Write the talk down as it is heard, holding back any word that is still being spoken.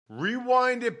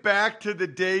Rewind it back to the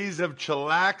days of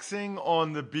chillaxing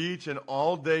on the beach and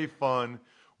all-day fun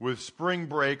with Spring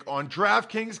Break on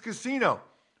DraftKings Casino.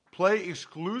 Play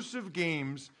exclusive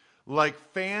games like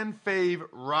Fan Fave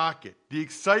Rocket. The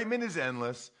excitement is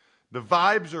endless, the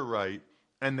vibes are right,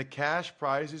 and the cash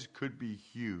prizes could be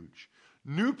huge.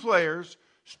 New players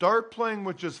start playing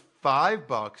with just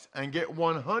 $5 and get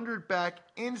 $100 back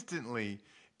instantly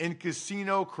in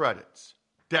casino credits.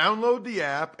 Download the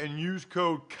app and use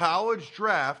code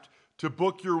COLLEGEDRAFT to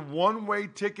book your one-way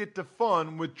ticket to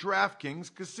fun with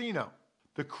DraftKings Casino.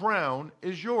 The crown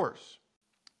is yours.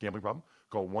 Gambling problem?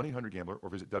 Call 1-800-GAMBLER or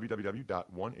visit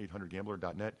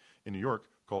www.1800gambler.net. In New York,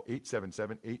 call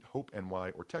 877-8-HOPE-NY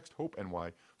or text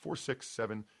HOPE-NY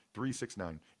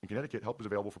 467-369. In Connecticut, help is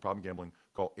available for problem gambling.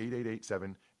 Call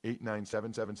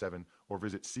 888-7-897-7777 or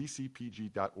visit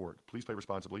ccpg.org. Please play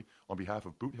responsibly. On behalf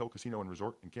of Boot Hill Casino and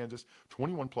Resort in Kansas,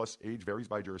 21 plus, age varies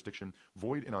by jurisdiction,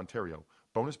 void in Ontario.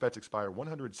 Bonus bets expire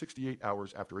 168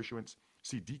 hours after issuance.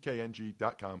 See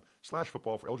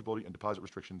dkng.com/football for eligibility and deposit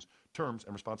restrictions, terms,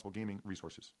 and responsible gaming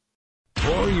resources.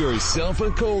 Pour yourself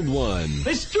a cold one.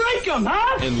 Let's strike 'em,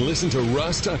 huh? And listen to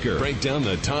Ross Tucker break down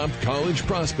the top college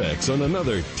prospects on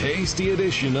another tasty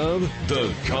edition of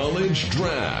The College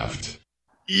Draft.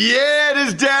 Yeah, it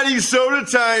is Daddy Soda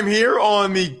time here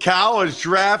on the College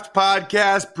Draft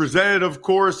Podcast, presented, of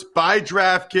course, by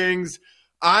DraftKings.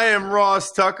 I am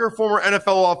Ross Tucker, former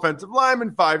NFL offensive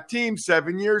lineman, 5 teams,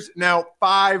 7 years, now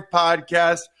 5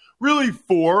 podcasts, really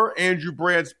 4. Andrew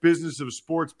Brandt's Business of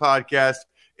Sports podcast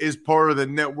is part of the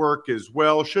network as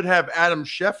well. Should have Adam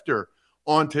Schefter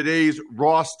on today's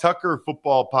Ross Tucker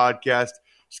football podcast,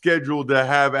 scheduled to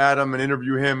have Adam and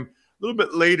interview him a little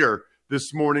bit later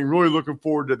this morning. Really looking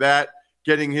forward to that,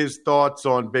 getting his thoughts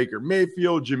on Baker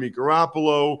Mayfield, Jimmy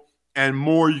Garoppolo, and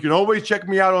more. You can always check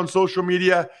me out on social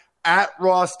media at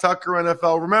Ross Tucker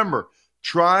NFL. Remember,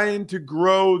 trying to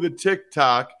grow the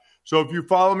TikTok. So if you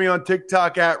follow me on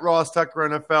TikTok at Ross Tucker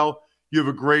NFL, you have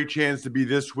a great chance to be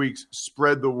this week's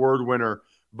Spread the Word winner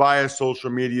via social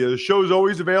media. The show is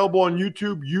always available on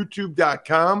YouTube,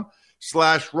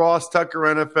 youtube.com/Ross Tucker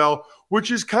NFL, which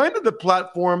is kind of the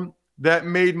platform that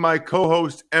made my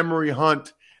co-host Emery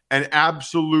Hunt an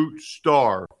absolute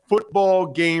star. Football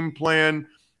Game Plan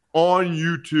on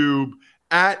YouTube,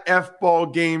 at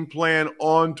FBall Game Plan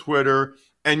on Twitter.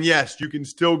 And yes, you can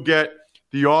still get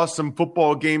the awesome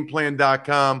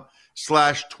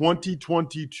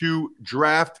footballgameplan.com/2022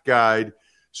 draft guide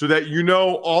so that you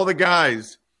know all the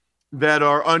guys that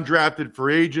are undrafted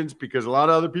free agents, because a lot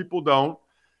of other people don't.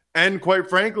 And quite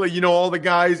frankly, you know all the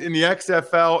guys in the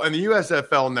XFL and the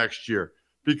USFL next year,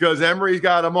 because Emery's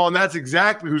got them all. And that's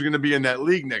exactly who's going to be in that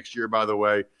league next year, by the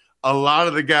way. A lot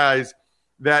of the guys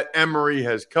that Emery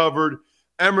has covered.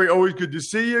 Emery, always good to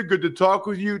see you. Good to talk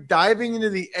with you. Diving into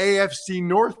the AFC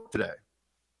North today.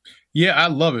 Yeah, I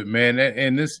love it, man.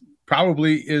 And this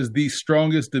probably is the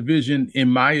strongest division, in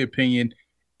my opinion,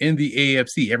 in the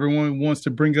AFC. Everyone wants to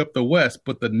bring up the West,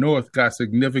 but the North got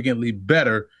significantly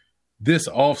better this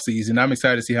offseason. I'm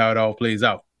excited to see how it all plays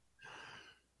out.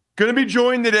 Going to be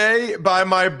joined today by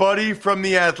my buddy from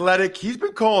The Athletic. He's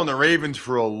been calling the Ravens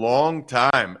for a long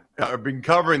time. I've been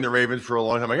covering the Ravens for a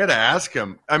long time. I got to ask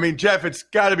him. I mean, Jeff, it's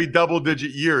got to be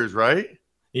double-digit years, right?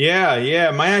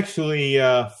 Yeah. My actually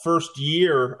first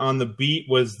year on the beat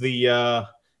was the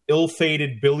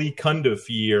ill-fated Billy Cundiff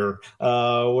year,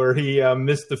 where he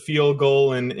missed the field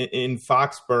goal in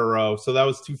Foxborough. So that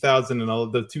was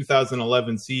the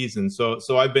 2011 season.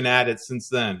 So I've been at it since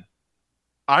then.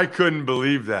 I couldn't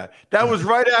believe that. That was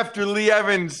right after Lee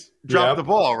Evans dropped the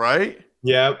ball, right?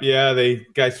 Yeah. The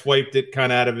guy swiped it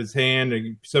kind of out of his hand.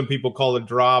 And some people call it a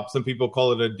drop. Some people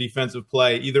call it a defensive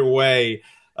play. Either way,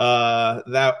 Joe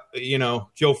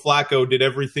Flacco did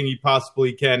everything he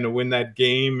possibly can to win that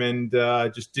game, and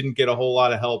just didn't get a whole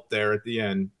lot of help there at the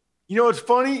end. You know, it's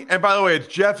funny. And by the way, it's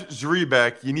Jeff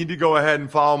Zrebiec. You need to go ahead and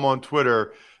follow him on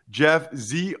Twitter, Jeff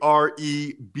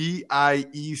Zrebiec,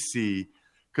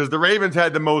 because the Ravens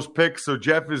had the most picks. So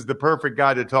Jeff is the perfect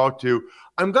guy to talk to.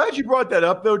 I'm glad you brought that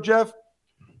up, though, Jeff,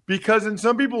 because in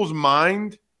some people's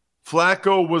mind,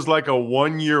 Flacco was like a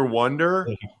one-year wonder,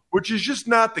 which is just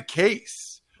not the case.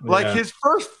 Like his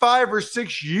first 5 or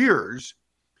 6 years,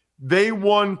 they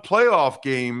won playoff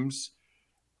games,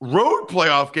 road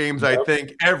playoff games, I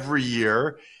think, every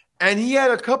year. And he had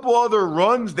a couple other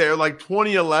runs there, like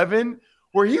 2011,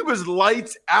 where he was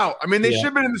lights out. I mean, they should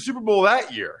have been in the Super Bowl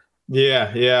that year.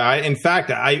 Yeah. In fact,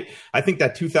 I think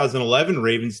that 2011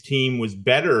 Ravens team was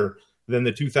better than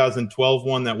the 2012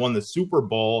 one that won the Super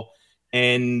Bowl.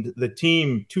 And the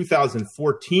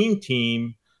 2014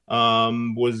 team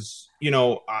was,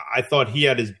 I thought he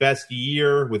had his best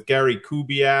year with Gary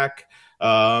Kubiak.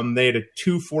 They had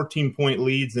 2 14-point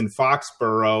leads in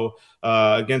Foxborough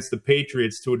against the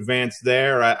Patriots to advance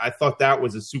there. I thought that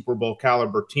was a Super Bowl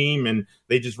caliber team, and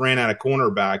they just ran out of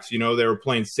cornerbacks. They were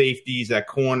playing safeties at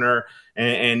corner,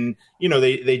 and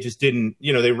they just didn't.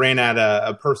 They ran out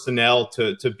of personnel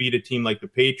to beat a team like the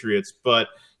Patriots. But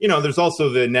there's also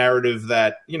the narrative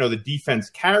that the defense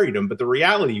carried them, but the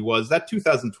reality was that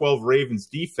 2012 Ravens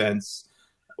defense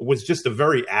was just a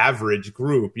very average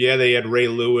group. Yeah, they had Ray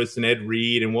Lewis and Ed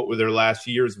Reed and what were their last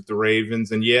years with the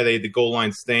Ravens. And yeah, they had the goal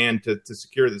line stand to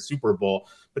secure the Super Bowl.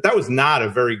 But that was not a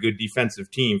very good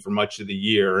defensive team for much of the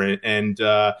year. And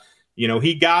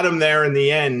he got them there in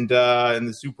the end in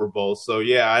the Super Bowl. So,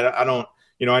 yeah, I don't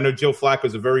 – I know Joe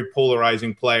Flacco's a very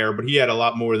polarizing player, but he had a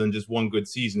lot more than just one good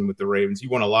season with the Ravens. He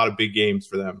won a lot of big games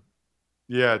for them.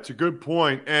 Yeah, it's a good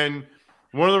point. And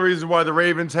one of the reasons why the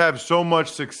Ravens have so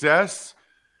much success –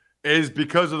 is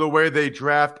because of the way they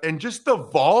draft and just the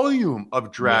volume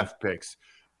of draft picks.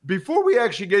 Before we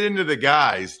actually get into the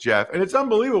guys, Jeff, and it's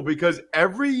unbelievable because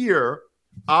every year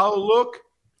I'll look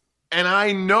and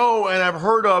I know and I've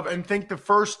heard of and think the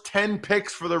first 10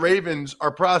 picks for the Ravens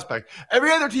are prospect.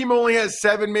 Every other team only has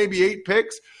 7, maybe 8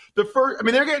 picks. They're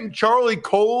getting Charlie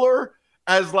Kolar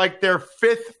as like their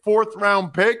 5th, 4th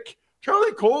round pick.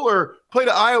 Charlie Kolar played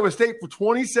at Iowa State for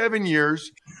 27 years,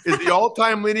 is the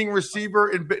all-time leading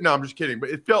receiver. No, I'm just kidding,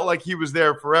 but it felt like he was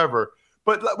there forever.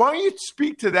 But why don't you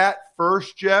speak to that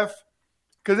first, Jeff?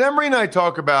 Because Emory and I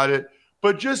talk about it,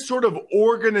 but just sort of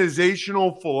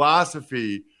organizational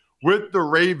philosophy with the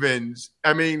Ravens.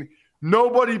 I mean,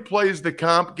 nobody plays the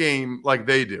comp pick game like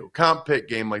they do.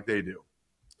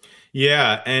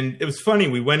 Yeah, and it was funny.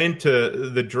 We went into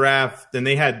the draft, and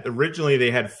they had 5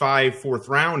 4th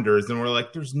rounders, and we're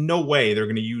like, "There's no way they're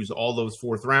going to use all those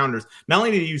 4th rounders." Not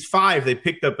only did they use 5, they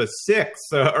picked up a 6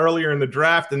 earlier in the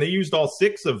draft, and they used all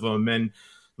 6 of them. And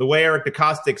the way Eric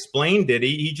DeCosta explained it,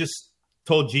 he just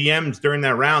told GMs during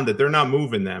that round that they're not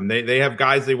moving them. They have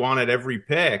guys they want at every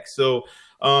pick. So,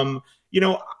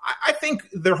 I think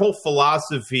their whole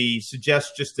philosophy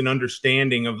suggests just an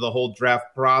understanding of the whole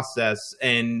draft process.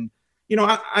 And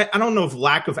I don't know if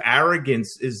lack of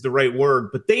arrogance is the right word,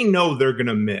 but they know they're going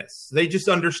to miss. They just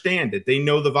understand it. They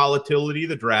know the volatility of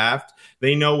the draft.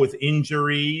 They know with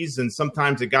injuries and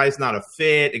sometimes a guy's not a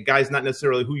fit, a guy's not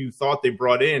necessarily who you thought they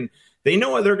brought in. They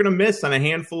know they're going to miss on a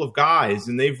handful of guys,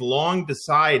 and they've long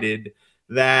decided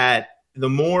that the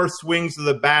more swings of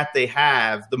the bat they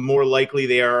have, the more likely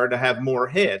they are to have more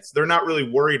hits. They're not really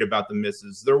worried about the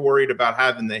misses. They're worried about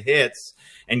having the hits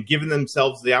and giving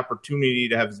themselves the opportunity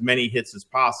to have as many hits as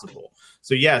possible.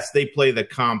 So, yes, they play the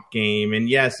comp game. And,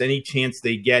 yes, any chance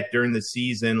they get during the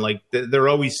season, like they're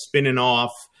always spinning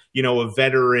off, a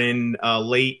veteran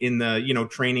late in the,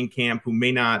 training camp who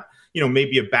may not,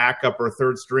 maybe a backup or a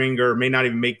third stringer, may not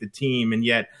even make the team, and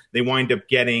yet they wind up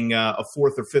getting a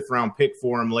 4th or 5th round pick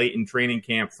for him late in training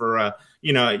camp for a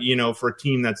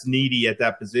team that's needy at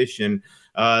that position.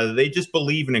 They just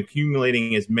believe in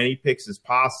accumulating as many picks as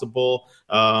possible.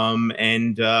 They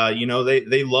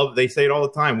say it all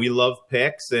the time. We love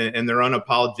picks, and they're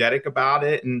unapologetic about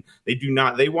it. And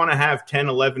they want to have 10,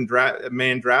 11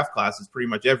 man draft classes pretty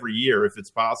much every year if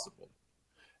it's possible.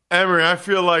 Emory, I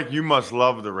feel like you must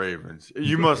love the Ravens.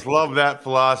 You must love that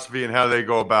philosophy and how they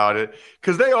go about it.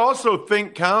 Because they also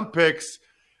think comp picks,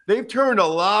 they've turned a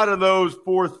lot of those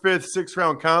 4th, 5th, 6th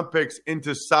round comp picks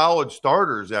into solid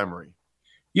starters, Emory.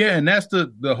 Yeah, and that's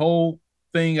the whole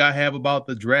thing I have about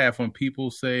the draft when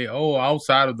people say, oh,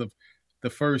 outside of the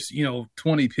first,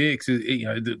 20 picks,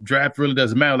 the draft really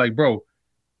doesn't matter. Like, bro,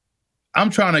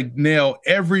 I'm trying to nail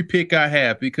every pick I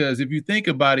have because if you think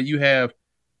about it, you have,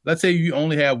 let's say you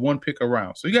only have 1 pick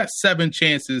around. So you got 7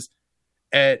 chances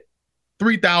at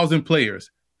 3,000 players.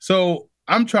 So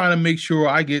I'm trying to make sure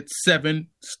I get 7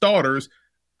 starters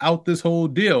out this whole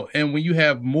deal. And when you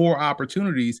have more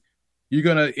opportunities, you're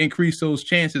going to increase those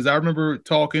chances. I remember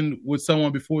talking with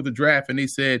someone before the draft and they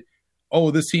said,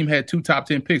 oh, this team had 2 top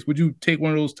 10 picks. Would you take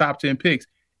one of those top 10 picks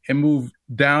and move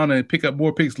down and pick up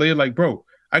more picks later? Like, bro,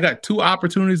 I got 2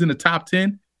 opportunities in the top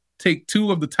 10. Take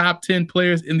 2 of the top 10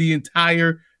 players in the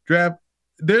entire draft.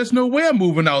 There's no way I'm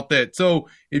moving out that. So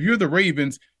if you're the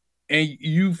Ravens and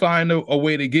you find a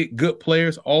way to get good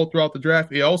players all throughout the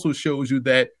draft, it also shows you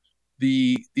that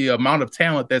the amount of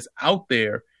talent that's out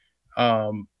there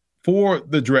for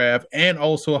the draft and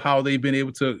also how they've been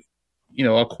able to,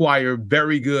 acquire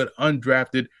very good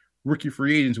undrafted rookie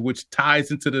free agents, which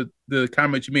ties into the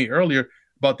comment you made earlier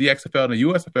about the XFL and the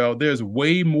USFL. There's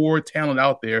way more talent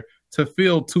out there to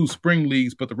fill 2 spring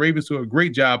leagues, but the Ravens do a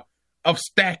great job of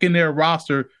stacking their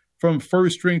roster from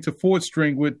first string to fourth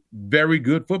string with very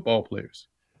good football players.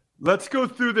 Let's go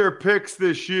through their picks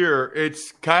this year.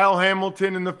 It's Kyle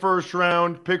Hamilton in the first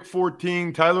round, pick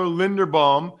 14. Tyler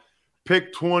Linderbaum,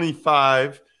 pick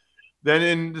 25. Then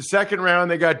in the second round,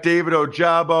 they got David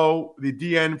Ojabo, the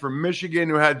DN from Michigan,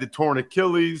 who had the torn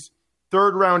Achilles.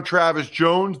 Third round, Travis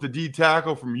Jones, the D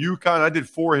tackle from UConn. I did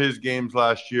 4 of his games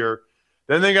last year.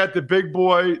 Then they got the big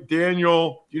boy,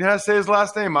 Daniel. Do you know how to say his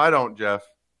last name? I don't, Jeff.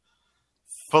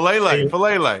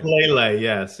 Falele,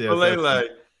 yes. Falele.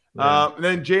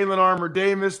 Then Jalen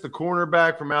Armour-Davis, the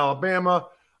cornerback from Alabama.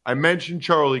 I mentioned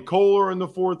Charlie Kohler in the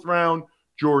fourth round.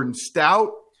 Jordan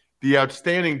Stout, the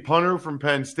outstanding punter from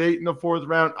Penn State in the fourth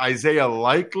round. Isaiah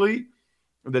Likely,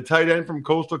 the tight end from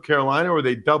Coastal Carolina, where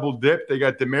they double dipped. They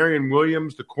got Demarion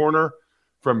Williams, the corner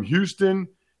from Houston.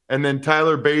 And then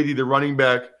Tyler Beatty, the running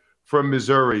back from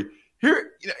Missouri.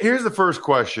 Here's the first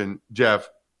question, Jeff.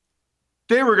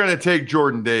 They were going to take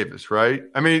Jordan Davis, right?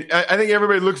 I mean, I think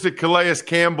everybody looks at Calais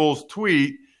Campbell's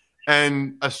tweet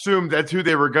and assumed that's who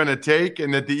they were going to take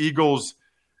and that the Eagles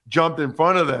jumped in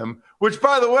front of them, which,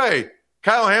 by the way,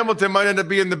 Kyle Hamilton might end up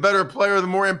being the better player, the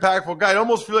more impactful guy. I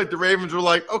almost feel like the Ravens were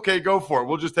like, okay, go for it.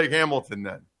 We'll just take Hamilton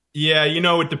then. Yeah,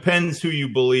 it depends who you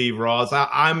believe, Ross.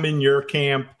 I'm in your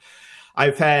camp.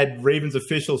 I've had Ravens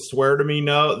officials swear to me,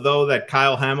 though, that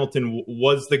Kyle Hamilton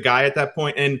was the guy at that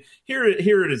point. And here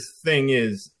his thing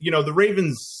is, the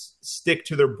Ravens stick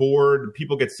to their board.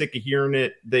 People get sick of hearing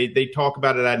it. They talk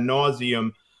about it ad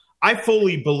nauseum. I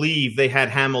fully believe they had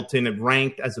Hamilton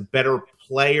ranked as a better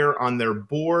player on their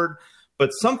board. But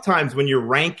sometimes when your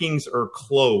rankings are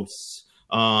close,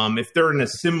 if they're in a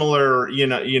similar,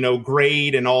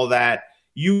 grade and all that,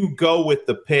 you go with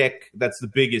the pick that's the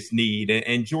biggest need.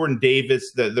 And Jordan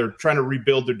Davis, they're trying to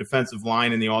rebuild their defensive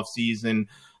line in the offseason.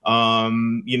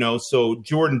 So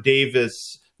Jordan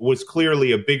Davis was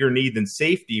clearly a bigger need than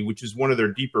safety, which is one of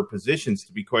their deeper positions,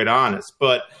 to be quite honest.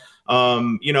 But,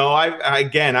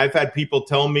 I've had people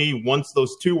tell me once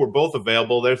those two were both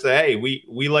available, they say, hey,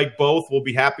 we like both. We'll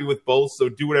be happy with both. So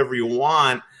do whatever you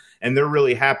want. And they're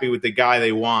really happy with the guy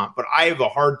they want. But I have a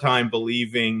hard time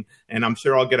believing, and I'm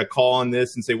sure I'll get a call on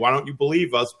this and say, why don't you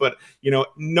believe us? But,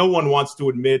 no one wants to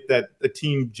admit that the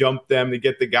team jumped them to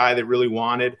get the guy they really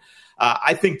wanted.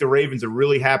 I think the Ravens are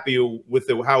really happy with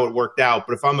how it worked out.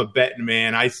 But if I'm a betting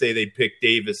man, I say they'd pick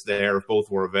Davis there if both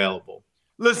were available.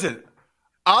 Listen,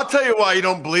 I'll tell you why you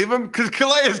don't believe him. Because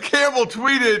Calais Campbell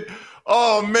tweeted,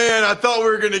 oh, man, I thought we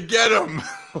were going to get him.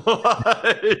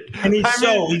 And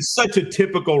he's such a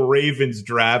typical Ravens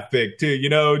draft pick too,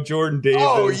 Jordan Davis.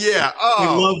 Oh yeah, we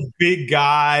love big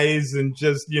guys and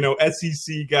just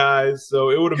SEC guys. So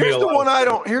it would have been.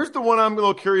 Here's the one I'm a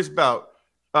little curious about,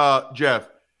 Jeff.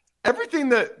 Everything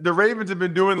that the Ravens have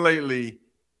been doing lately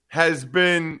has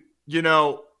been,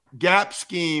 gap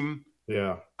scheme.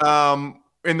 Yeah.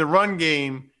 In the run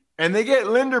game, and they get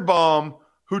Linderbaum,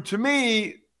 who to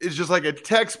me is just like a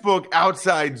textbook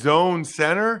outside zone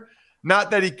center. Not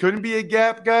that he couldn't be a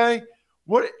gap guy.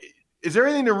 What is there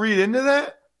anything to read into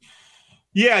that?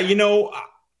 Yeah,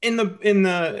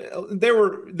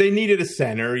 they needed a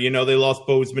center. They lost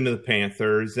Bozeman to the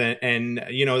Panthers, and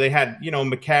they had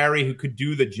McCary who could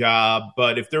do the job.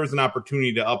 But if there was an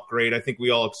opportunity to upgrade, I think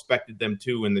we all expected them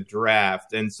to in the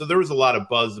draft. And so there was a lot of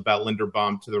buzz about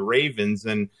Linderbaum to the Ravens,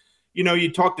 and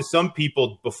you talk to some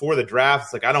people before the draft,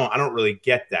 it's like, I don't really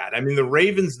get that. I mean, the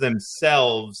Ravens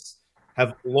themselves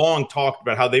have long talked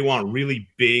about how they want really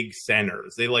big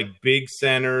centers. They like big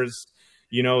centers.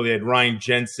 They had Ryan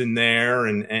Jensen there,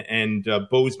 and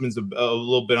Bozeman's a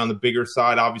little bit on the bigger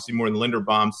side, obviously more than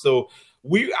Linderbaum. So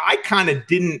I kind of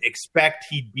didn't expect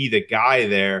he'd be the guy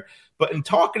there. But in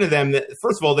talking to them,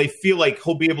 first of all, they feel like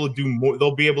he'll be able to do more.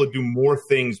 They'll be able to do more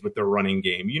things with their running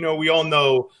game. We all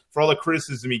know, for all the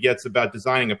criticism he gets about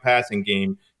designing a passing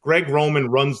game, Greg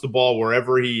Roman runs the ball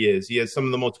wherever he is. He has some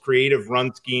of the most creative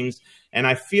run schemes. And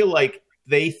I feel like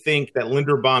they think that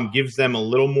Linderbaum gives them a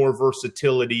little more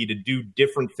versatility to do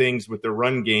different things with their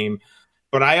run game.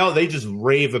 But they just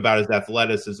rave about his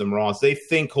athleticism, Ross. They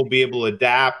think he'll be able to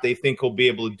adapt. They think he'll be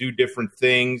able to do different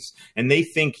things. And they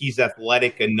think he's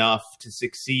athletic enough to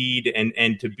succeed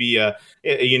and to be a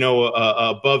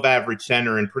above average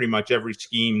center in pretty much every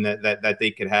scheme that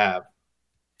they could have.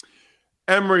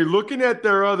 Emory, looking at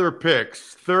their other picks,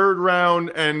 third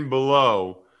round and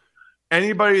below,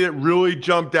 anybody that really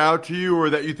jumped out to you or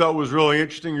that you thought was really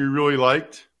interesting, you really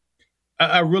liked?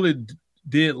 I really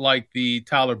did like the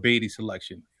Tyler Beatty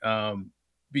selection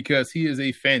because he is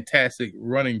a fantastic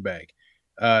running back.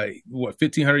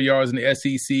 1,500 yards in the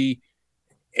SEC,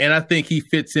 and I think he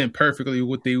fits in perfectly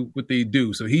with what they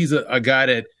do. So he's a guy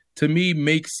that, to me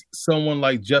makes someone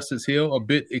like Justice Hill a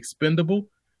bit expendable,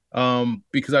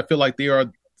 because I feel like they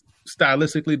are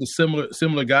stylistically the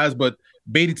similar guys, but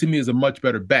Beatty to me is a much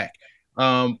better back.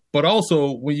 But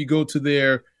also when you go to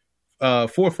their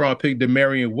fourth round pick,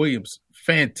 Demarion Williams,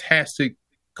 fantastic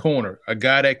corner, a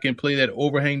guy that can play that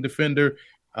overhang defender.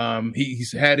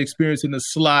 He's had experience in the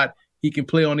slot. He can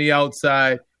play on the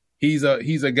outside. He's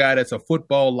a guy that's a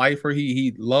football lifer.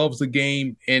 He loves the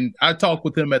game. And I talked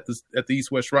with him at the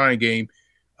East-West Shrine game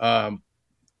for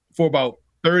about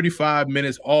 35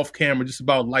 minutes off camera, just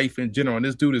about life in general. And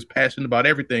this dude is passionate about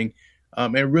everything,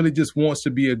 and really just wants to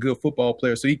be a good football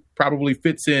player. So he probably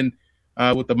fits in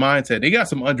with the mindset. They got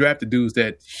some undrafted dudes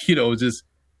that, just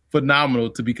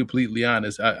phenomenal, to be completely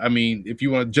honest. I mean, if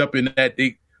you want to jump in that,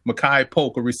 Makai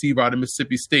Polk, a receiver out of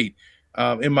Mississippi State.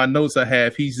 In my notes I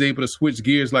have, he's able to switch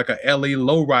gears like a LA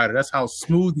lowrider. That's how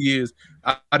smooth he is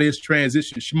out of his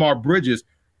transition. Shamar Bridges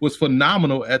was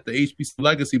phenomenal at the HBC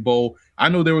Legacy Bowl. I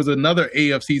know there was another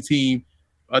AFC team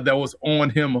that was on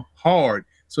him hard.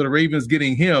 So the Ravens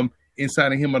getting him and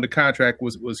signing him under contract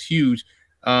was huge.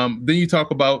 Then you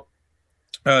talk about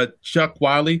Chuck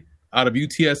Wiley out of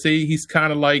UTSA. He's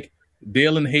kind of like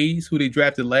Dalen Hayes, who they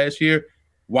drafted last year.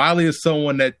 Wiley is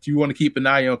someone that you want to keep an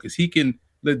eye on because he can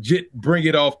legit bring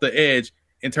it off the edge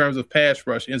in terms of pass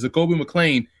rush. And Zakoby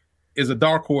McClain is a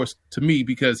dark horse to me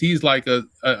because he's like a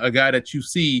guy that you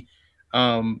see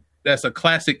that's a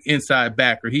classic inside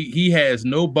backer. He has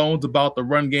no bones about the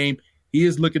run game. He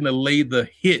is looking to lay the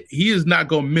hit. He is not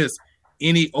going to miss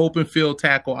any open field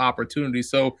tackle opportunity.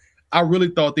 So I really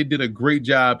thought they did a great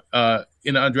job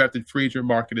in the undrafted free agent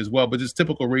market as well. But just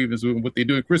typical Ravens with what they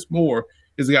do. And Chris Moore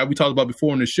is a guy we talked about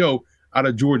before in the show out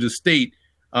of Georgia State.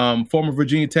 Former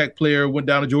Virginia Tech player, went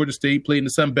down to Georgia State, played in the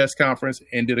Sun Best Conference,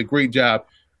 and did a great job,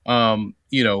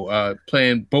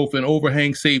 playing both an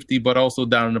overhang safety, but also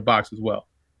down in the box as well.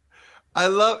 I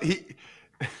love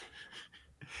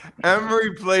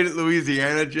Emory played at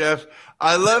Louisiana, Jeff.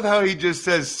 I love how he just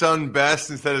says Sun Best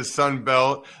instead of Sun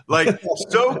Belt, like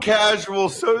so casual,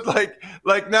 so like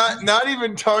not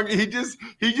even talking. He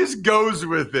just goes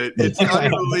with it. It's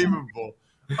unbelievable.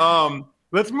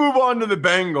 Let's move on to the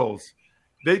Bengals.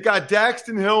 They got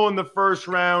Daxton Hill in the first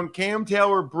round, Cam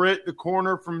Taylor-Britt, the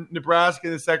corner from Nebraska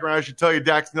in the second round. I should tell you,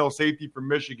 Daxton Hill, safety from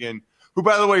Michigan, who,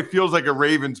 by the way, feels like a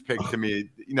Ravens pick to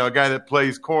me. A guy that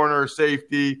plays corner,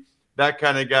 safety, that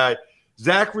kind of guy.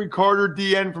 Zachary Carter,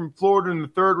 DN from Florida in the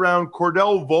third round.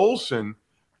 Cordell Volson,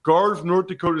 guard from North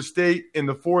Dakota State in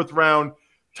the fourth round.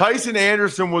 Tyson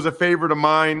Anderson was a favorite of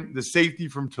mine, the safety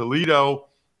from Toledo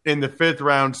in the fifth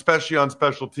round, especially on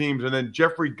special teams. And then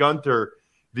Jeffrey Gunter,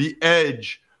 the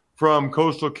edge from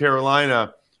Coastal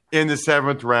Carolina in the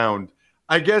seventh round.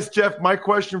 I guess, Jeff, my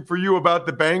question for you about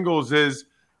the Bengals is,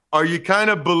 are you kind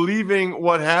of believing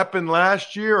what happened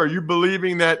last year? Are you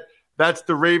believing that that's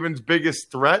the Ravens' biggest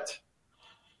threat?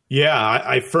 Yeah,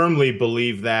 I firmly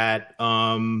believe that.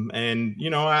 I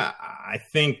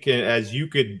think, as you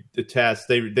could attest,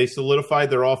 they solidified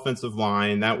their offensive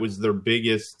line. That was their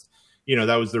biggest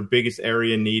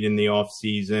area need in the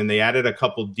offseason. They added a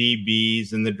couple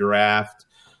DBs in the draft.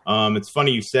 It's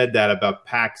funny you said that about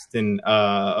Daxton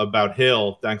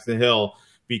Hill,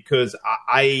 because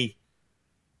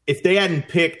if they hadn't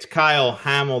picked Kyle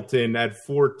Hamilton at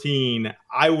 14,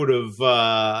 I would have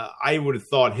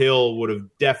thought Hill would have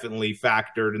definitely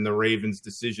factored in the Ravens'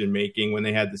 decision making when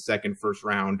they had the second first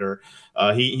rounder.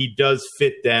 He does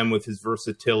fit them with his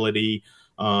versatility.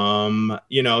 So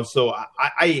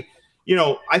I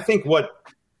think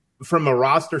from a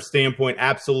roster standpoint,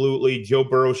 absolutely, Joe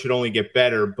Burrow should only get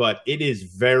better, but it is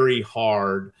very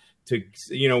hard to,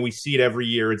 we see it every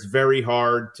year. It's very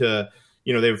hard to,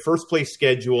 they have a first place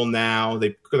schedule now.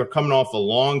 They're coming off a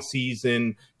long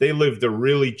season. They lived a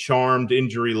really charmed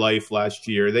injury life last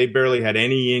year. They barely had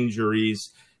any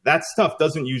injuries. That stuff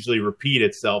doesn't usually repeat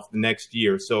itself the next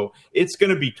year. So it's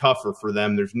going to be tougher for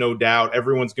them. There's no doubt.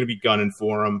 Everyone's going to be gunning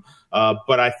for them.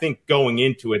 But I think going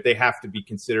into it, they have to be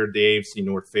considered the AFC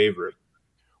North favorite.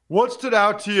 What stood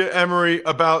out to you, Emory,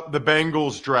 about the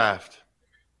Bengals draft?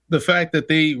 The fact that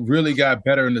they really got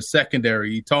better in the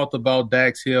secondary. You talked about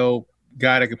Dax Hill,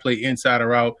 guy that could play inside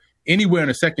or out, anywhere in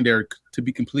the secondary, to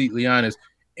be completely honest.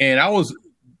 And I was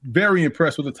very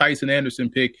impressed with the Tyson Anderson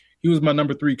pick. He was my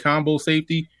number 3 combo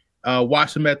safety.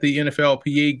 Watched him at the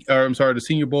the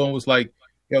Senior Bowl, and was like,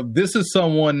 this is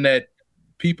someone that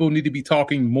people need to be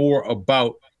talking more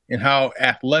about and how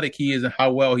athletic he is and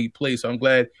how well he plays. So I'm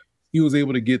glad he was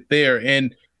able to get there.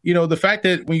 And, the fact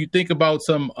that when you think about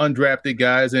some undrafted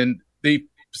guys, and they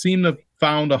seem to have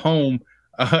found a home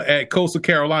at Coastal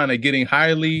Carolina, getting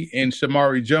Hiley and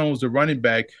Shamari Jones, the running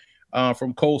back,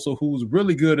 from Coastal, who's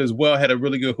really good as well, had a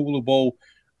really good Hula Bowl.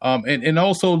 And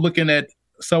also looking at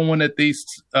someone that they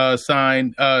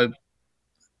signed, I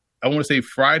want to say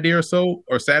Friday or so,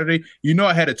 or Saturday.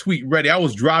 I had a tweet ready. I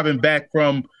was driving back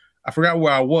from, I forgot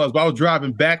where I was, but I was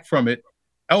driving back from it.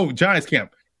 Oh, Giants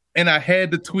camp. And I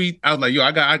had the tweet. I was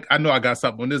like, I know I got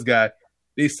something on this guy.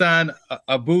 They signed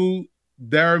Abu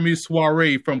Darami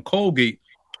Soiree from Colgate.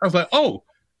 I was like, oh,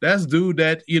 that's dude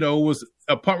that, was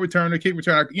a punt returner, kick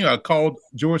returner. I called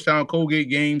Georgetown Colgate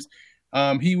games.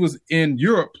 He was in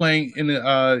Europe playing in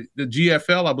the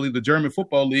GFL, I believe, the German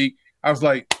Football League. I was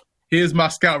like, here's my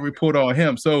scout report on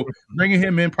him. So bringing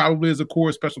him in probably as a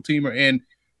core special teamer. And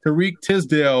Tariq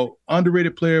Tisdale,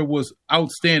 underrated player, was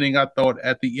outstanding, I thought,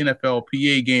 at the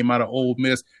NFLPA game out of Ole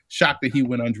Miss. Shocked that he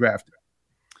went undrafted.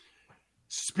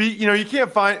 You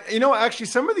can't find, actually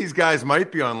some of these guys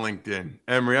might be on LinkedIn,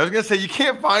 Emory. I was going to say, you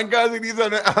can't find guys like these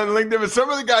on LinkedIn, but some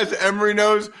of the guys that Emory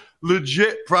knows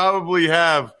legit probably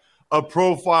have a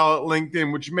profile at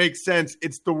LinkedIn, which makes sense.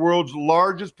 It's the world's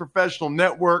largest professional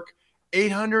network,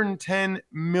 810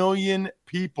 million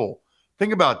people.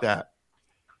 Think about that.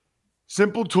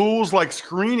 Simple tools like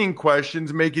screening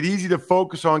questions make it easy to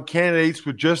focus on candidates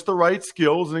with just the right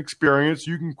skills and experience.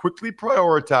 You can quickly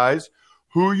prioritize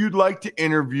who you'd like to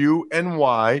interview and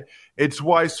why. It's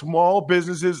why small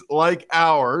businesses like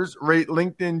ours rate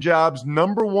LinkedIn Jobs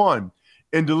 #1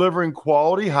 in delivering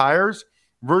quality hires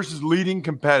versus leading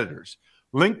competitors.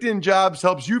 LinkedIn Jobs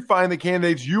helps you find the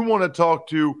candidates you want to talk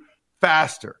to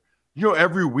faster.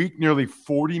 Every week, nearly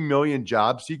 40 million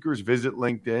job seekers visit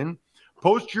LinkedIn.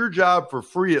 Post your job for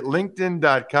free at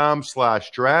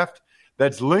linkedin.com/draft.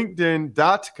 That's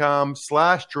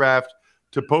linkedin.com/draft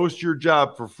to post your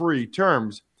job for free.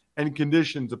 Terms and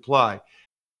conditions apply.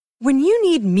 When you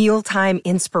need mealtime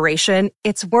inspiration,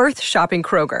 it's worth shopping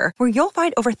Kroger, where you'll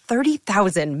find over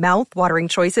 30,000 mouth-watering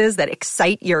choices that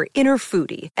excite your inner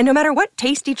foodie. And no matter what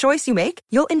tasty choice you make,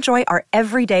 you'll enjoy our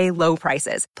everyday low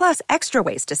prices, plus extra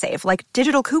ways to save, like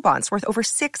digital coupons worth over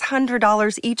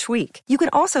 $600 each week. You can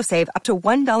also save up to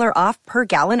 $1 off per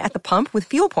gallon at the pump with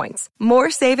fuel points.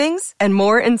 More savings and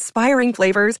more inspiring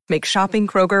flavors make shopping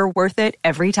Kroger worth it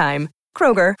every time.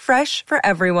 Kroger, fresh for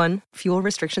everyone. Fuel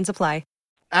restrictions apply.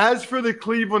 As for the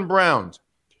Cleveland Browns,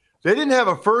 they didn't have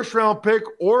a first-round pick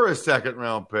or a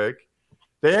second-round pick.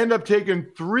 They end up taking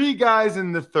 3 guys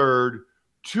in the 3rd,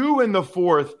 2 in the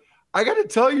 4th. I got to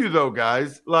tell you, though,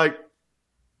 guys, like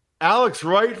Alex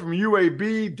Wright from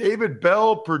UAB, David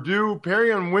Bell, Purdue,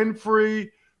 Perion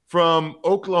Winfrey from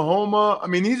Oklahoma. I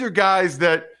mean, these are guys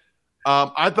that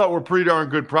I thought were pretty darn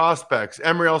good prospects.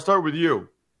 Emory, I'll start with you.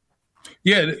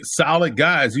 Yeah, solid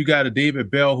guys. You got a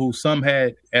David Bell, who some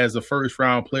had as a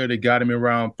first-round player. They got him in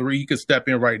round 3. He could step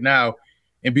in right now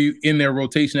and be in their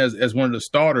rotation as one of the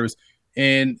starters.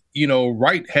 And,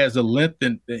 Wright has a length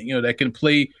and, that can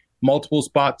play multiple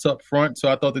spots up front.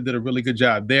 So I thought they did a really good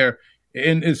job there.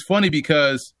 And it's funny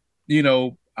because,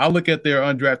 I look at their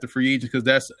undrafted free agents because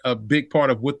that's a big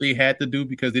part of what they had to do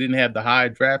because they didn't have the high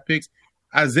draft picks.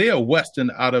 Isaiah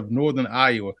Weston out of Northern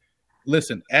Iowa.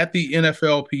 Listen, at the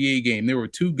NFLPA game, there were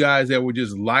 2 guys that were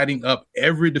just lighting up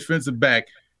every defensive back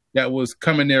that was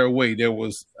coming their way. There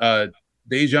was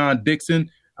Dejon Dixon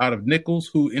out of Nichols,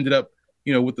 who ended up,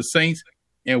 with the Saints,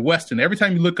 and Weston. Every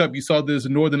time you look up, you saw this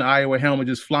Northern Iowa helmet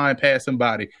just flying past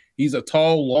somebody. He's a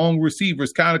tall, long receiver.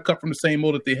 It's kind of cut from the same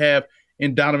mold that they have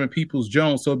in Donovan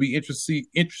Peoples-Jones. So it'll be interested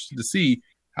to see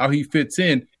how he fits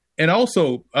in. And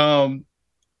also,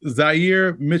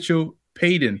 Zaire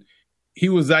Mitchell-Payton. He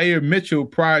was Zaire Mitchell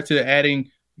prior to adding,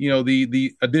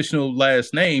 the additional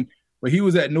last name, but he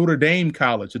was at Notre Dame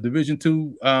College, a Division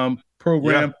II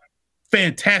program, yeah.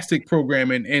 Fantastic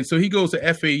program. And so he goes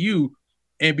to FAU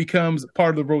and becomes part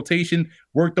of the rotation,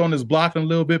 worked on his blocking a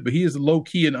little bit, but he is a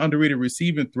low-key and underrated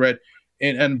receiving threat.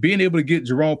 And being able to get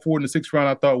Jerome Ford in the 6th round,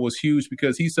 I thought was huge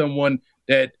because he's someone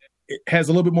that has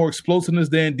a little bit more explosiveness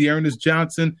than Dearness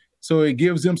Johnson. So it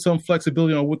gives them some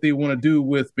flexibility on what they want to do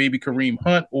with maybe Kareem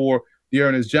Hunt or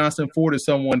Dearness Johnson. Ford is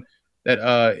someone that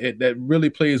that really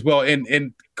plays well.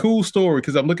 And cool story,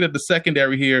 because I'm looking at the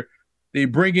secondary here. They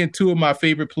bring in 2 of my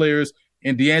favorite players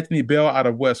in DeAnthony Bell out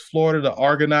of West Florida, the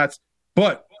Argonauts.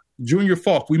 But Junior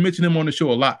Falk, we mentioned him on the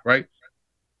show a lot, right?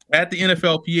 At the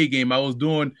NFLPA game, I was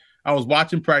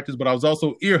watching practice, but I was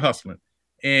also ear hustling.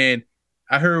 And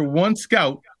I heard one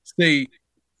scout say,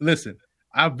 listen,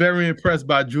 I'm very impressed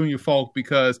by Junior Falk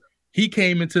because he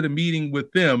came into the meeting with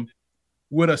them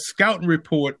with a scouting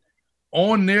report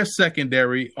on their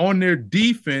secondary, on their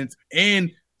defense,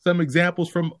 and some examples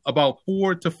from about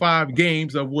 4 to 5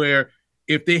 games of where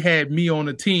if they had me on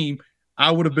the team,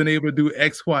 I would have been able to do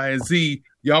X, Y, and Z.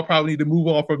 Y'all probably need to move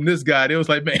on from this guy. It was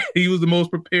like, man, he was the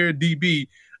most prepared DB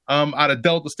out of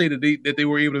Delta State that they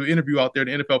were able to interview out there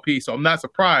in the NFLP. So I'm not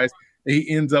surprised that he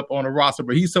ends up on a roster,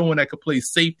 but he's someone that could play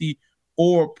safety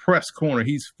or press corner.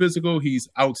 He's physical, he's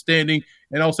outstanding,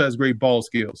 and also has great ball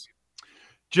skills.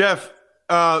 Jeff,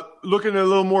 looking at a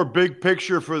little more big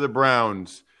picture for the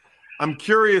Browns, I'm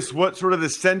curious what sort of the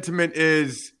sentiment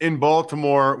is in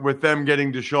Baltimore with them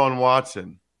getting Deshaun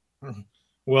Watson.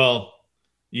 Well,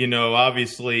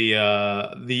 obviously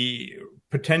the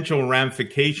potential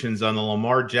ramifications on the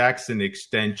Lamar Jackson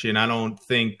extension, I don't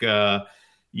think,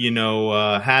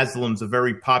 Haslam's a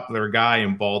very popular guy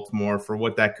in Baltimore for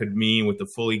what that could mean with the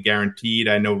fully guaranteed.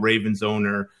 I know Ravens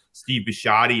owner Steve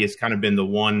Bisciotti has kind of been the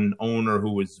one owner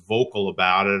who was vocal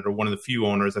about it, or one of the few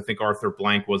owners. I think Arthur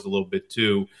Blank was a little bit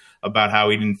too, about how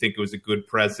he didn't think it was a good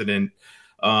precedent.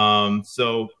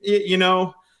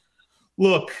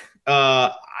 Look,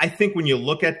 I think when you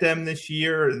look at them this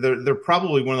year, they're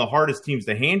probably one of the hardest teams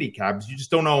to handicap, because you just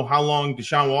don't know how long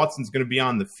Deshaun Watson's going to be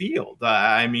on the field.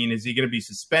 Is he going to be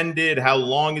suspended? How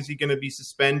long is he going to be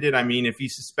suspended? If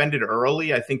he's suspended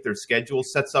early, I think their schedule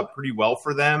sets up pretty well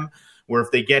for them, where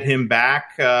if they get him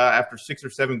back after 6 or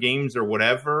 7 games or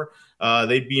whatever,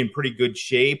 they'd be in pretty good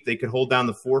shape. They could hold down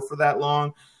the fort for that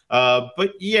long.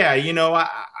 But yeah,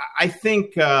 I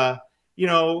think,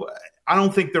 I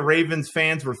don't think the Ravens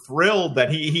fans were thrilled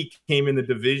that he came in the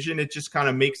division. It just kind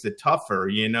of makes it tougher.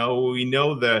 We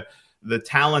know the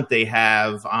talent they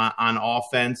have on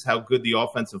offense, how good the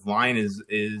offensive line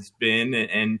is been.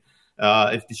 And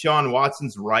if Deshaun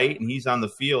Watson's right and he's on the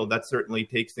field, that certainly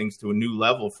takes things to a new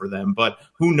level for them. But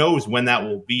who knows when that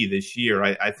will be this year?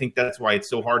 I think that's why it's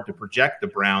so hard to project the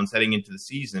Browns heading into the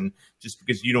season, just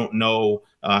because you don't know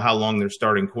how long their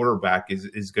starting quarterback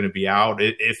is going to be out,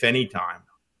 if any time.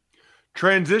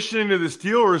 Transitioning to the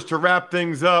Steelers to wrap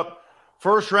things up.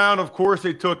 First round, of course,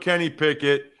 they took Kenny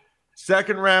Pickett.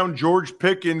 Second round, George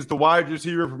Pickens, the wide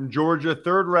receiver from Georgia.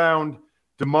 Third round,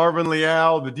 DeMarvin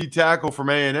Leal, the D tackle from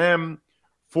A&M.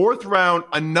 Fourth round,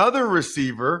 another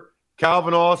receiver,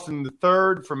 Calvin Austin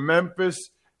III from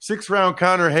Memphis. Sixth round,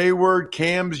 Connor Hayward,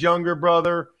 Cam's younger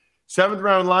brother. Seventh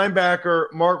round,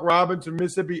 linebacker, Mark Robinson,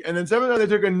 Mississippi. And then seventh round, they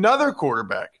took another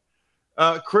quarterback,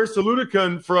 Chris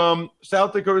Alutikun from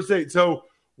South Dakota State. So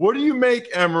what do you make,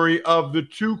 Emory, of the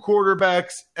 2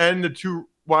 quarterbacks and the 2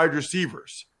 wide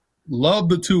receivers? Love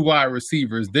the 2 wide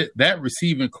receivers. That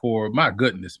receiving core, my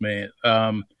goodness, man.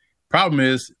 Problem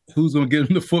is, who's going to get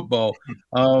him the football?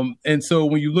 And so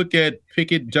when you look at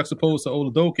Pickett juxtaposed to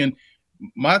Oladokun,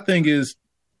 my thing is,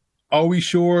 are we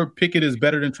sure Pickett is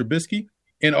better than Trubisky?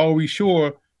 And are we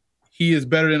sure he is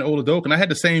better than Oladokun? I had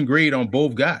the same grade on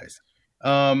both guys.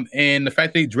 And the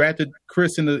fact they drafted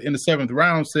Chris in the 7th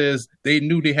round says they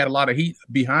knew they had a lot of heat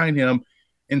behind him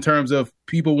in terms of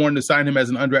people wanting to sign him as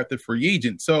an undrafted free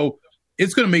agent. So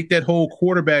it's going to make that whole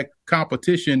quarterback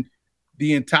competition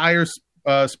the entire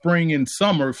spring and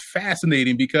summer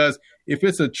fascinating, because if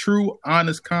it's a true,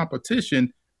 honest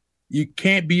competition, you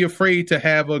can't be afraid to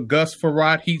have a Gus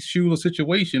Frerotte, Heath Schuler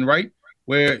situation, right?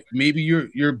 Where maybe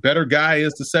your better guy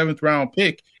is the 7th round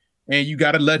pick, and you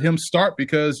got to let him start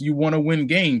because you want to win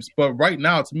games. But right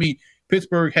now, to me,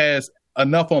 Pittsburgh has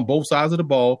enough on both sides of the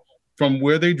ball from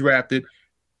where they drafted,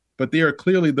 but they are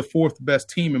clearly the 4th best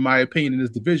team, in my opinion, in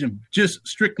this division, just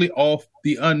strictly off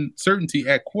the uncertainty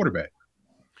at quarterback.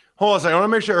 Hold on a second. I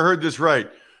want to make sure I heard this right.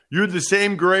 You had the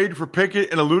same grade for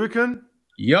Pickett and Alutikun?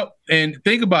 Yep. And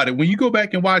think about it. When you go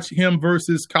back and watch him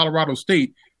versus Colorado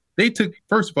State, they beat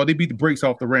the brakes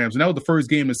off the Rams, and that was the first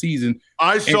game of the season.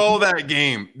 I saw that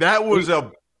game. That was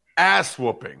a ass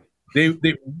whooping. They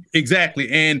exactly.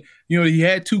 And, he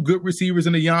had 2 good receivers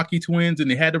in the Yankee twins,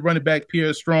 and they had to run it back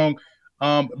Pierre Strong.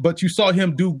 But you saw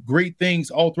him do great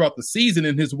things all throughout the season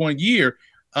in his 1 year,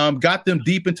 got them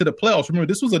deep into the playoffs. Remember,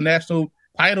 this was a national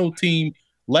title team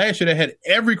last year that had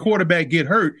every quarterback get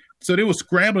hurt. So they were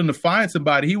scrambling to find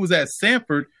somebody. He was at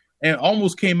Samford and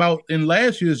almost came out in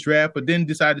last year's draft, but then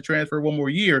decided to transfer 1 more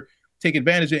year, take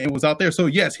advantage of it, and was out there. So,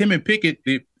 yes, him and Pickett,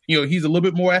 he's a little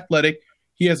bit more athletic.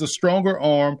 He has a stronger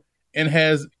arm and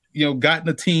has, gotten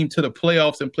the team to the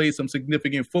playoffs and played some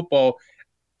significant football.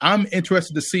 I'm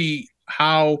interested to see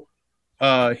how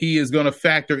he is going to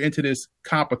factor into this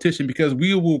competition, because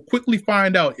we will quickly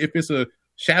find out if it's a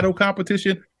shadow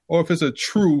competition or if it's a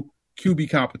true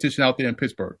QB competition out there in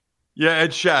Pittsburgh. Yeah,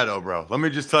 it's shadow, bro. Let me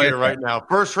just tell you right now.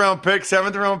 1st round pick,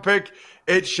 7th round pick,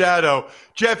 it's shadow.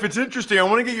 Jeff, it's interesting. I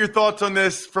want to get your thoughts on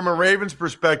this from a Ravens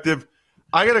perspective.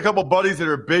 I got a couple buddies that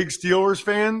are big Steelers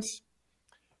fans,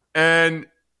 and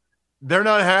they're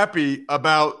not happy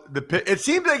about the Pitt. It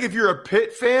seems like if you're a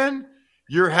Pitt fan,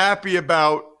 you're happy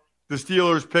about the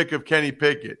Steelers' pick of Kenny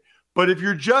Pickett. But if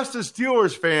you're just a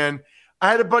Steelers fan,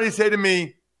 I had a buddy say to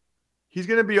me, he's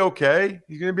going to be okay.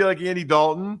 He's going to be like Andy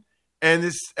Dalton. And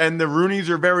the Rooneys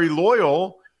are very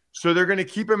loyal, so they're going to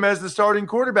keep him as the starting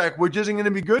quarterback, which isn't going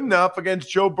to be good enough against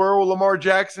Joe Burrow, Lamar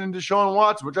Jackson, and Deshaun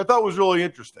Watson, which I thought was really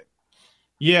interesting.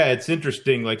 Yeah, it's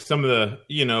interesting. Like some of the,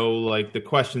 like the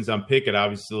questions on Pickett,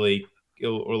 obviously,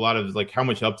 or a lot of like how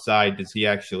much upside does he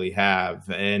actually have?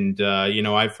 And,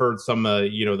 I've heard some,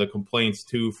 the complaints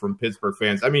too from Pittsburgh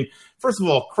fans. I mean, first of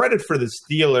all, credit for the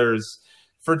Steelers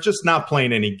for just not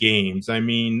playing any games. I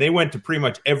mean, they went to pretty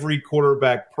much every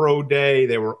quarterback pro day.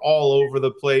 They were all over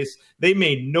the place. They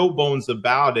made no bones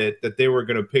about it that they were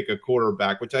going to pick a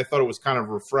quarterback, which I thought it was kind of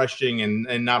refreshing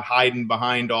and not hiding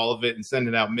behind all of it and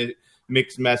sending out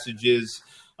mixed messages.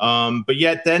 But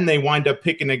yet then they wind up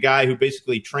picking a guy who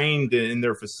basically trained in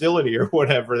their facility or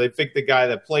whatever. They picked the guy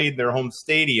that played in their home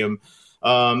stadium.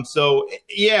 I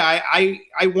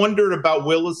wondered about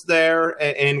Willis there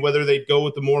and whether they'd go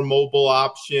with the more mobile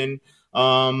option.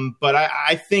 But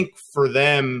I think for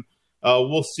them,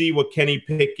 we'll see what Kenny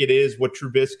Pickett is, what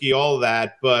Trubisky, all of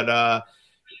that. But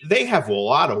they have a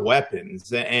lot of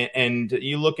weapons. And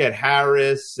you look at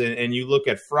Harris and you look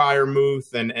at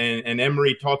Freiermuth and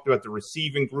Emery talked about the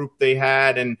receiving group they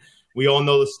had. And we all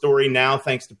know the story now,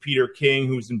 thanks to Peter King,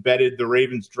 who's embedded the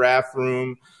Ravens draft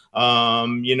room.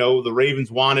 The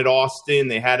Ravens wanted Austin.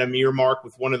 They had him earmarked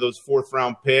with one of those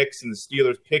 4th-round picks, and the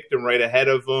Steelers picked him right ahead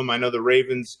of him. I know the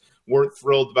Ravens weren't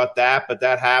thrilled about that, but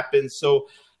that happened. So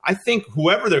I think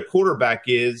whoever their quarterback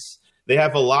is, they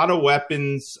have a lot of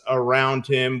weapons around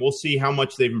him. We'll see how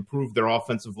much they've improved their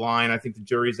offensive line. I think the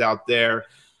jury's out there.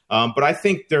 But I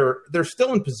think they're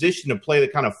still in position to play the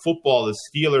kind of football the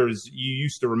Steelers you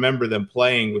used to remember them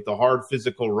playing with the hard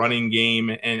physical running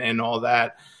game and all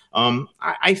that.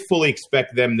 I fully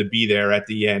expect them to be there at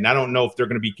the end. I don't know if they're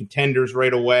going to be contenders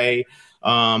right away,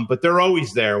 but they're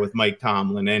always there with Mike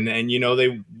Tomlin. And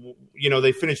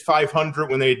they finished 500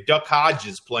 when they had Duck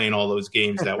Hodges playing all those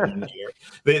games that one year.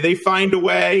 They find a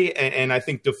way, and I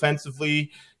think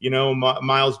defensively,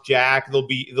 Miles Jack, they'll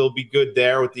be good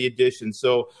there with the addition.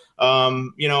 So,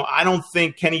 I don't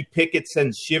think Kenny Pickett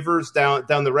sends shivers down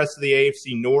the rest of the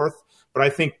AFC North. But I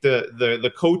think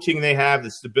the coaching they have,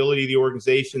 the stability of the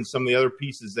organization, some of the other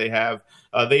pieces they have,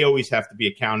 they always have to be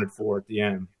accounted for at the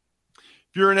end.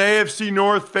 If you're an AFC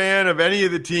North fan of any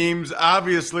of the teams,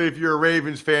 obviously if you're a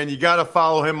Ravens fan, you got to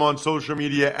follow him on social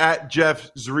media at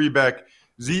Jeff Zrebiec,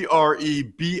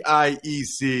 Zrebiec.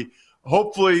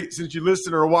 Hopefully, since you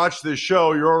listen or watch this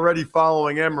show, you're already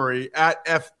following Emery at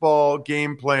FBall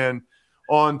Game Plan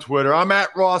on Twitter. I'm at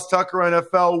Ross Tucker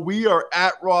NFL. We are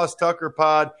at Ross Tucker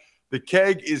Pod. The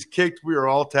keg is kicked. We are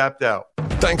all tapped out.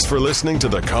 Thanks for listening to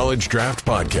the College Draft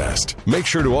Podcast. Make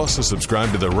sure to also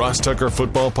subscribe to the Ross Tucker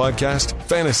Football Podcast,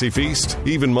 Fantasy Feast,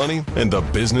 Even Money, and The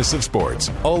Business of Sports.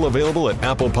 All available at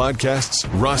Apple Podcasts,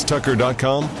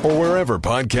 rosstucker.com, or wherever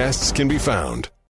podcasts can be found.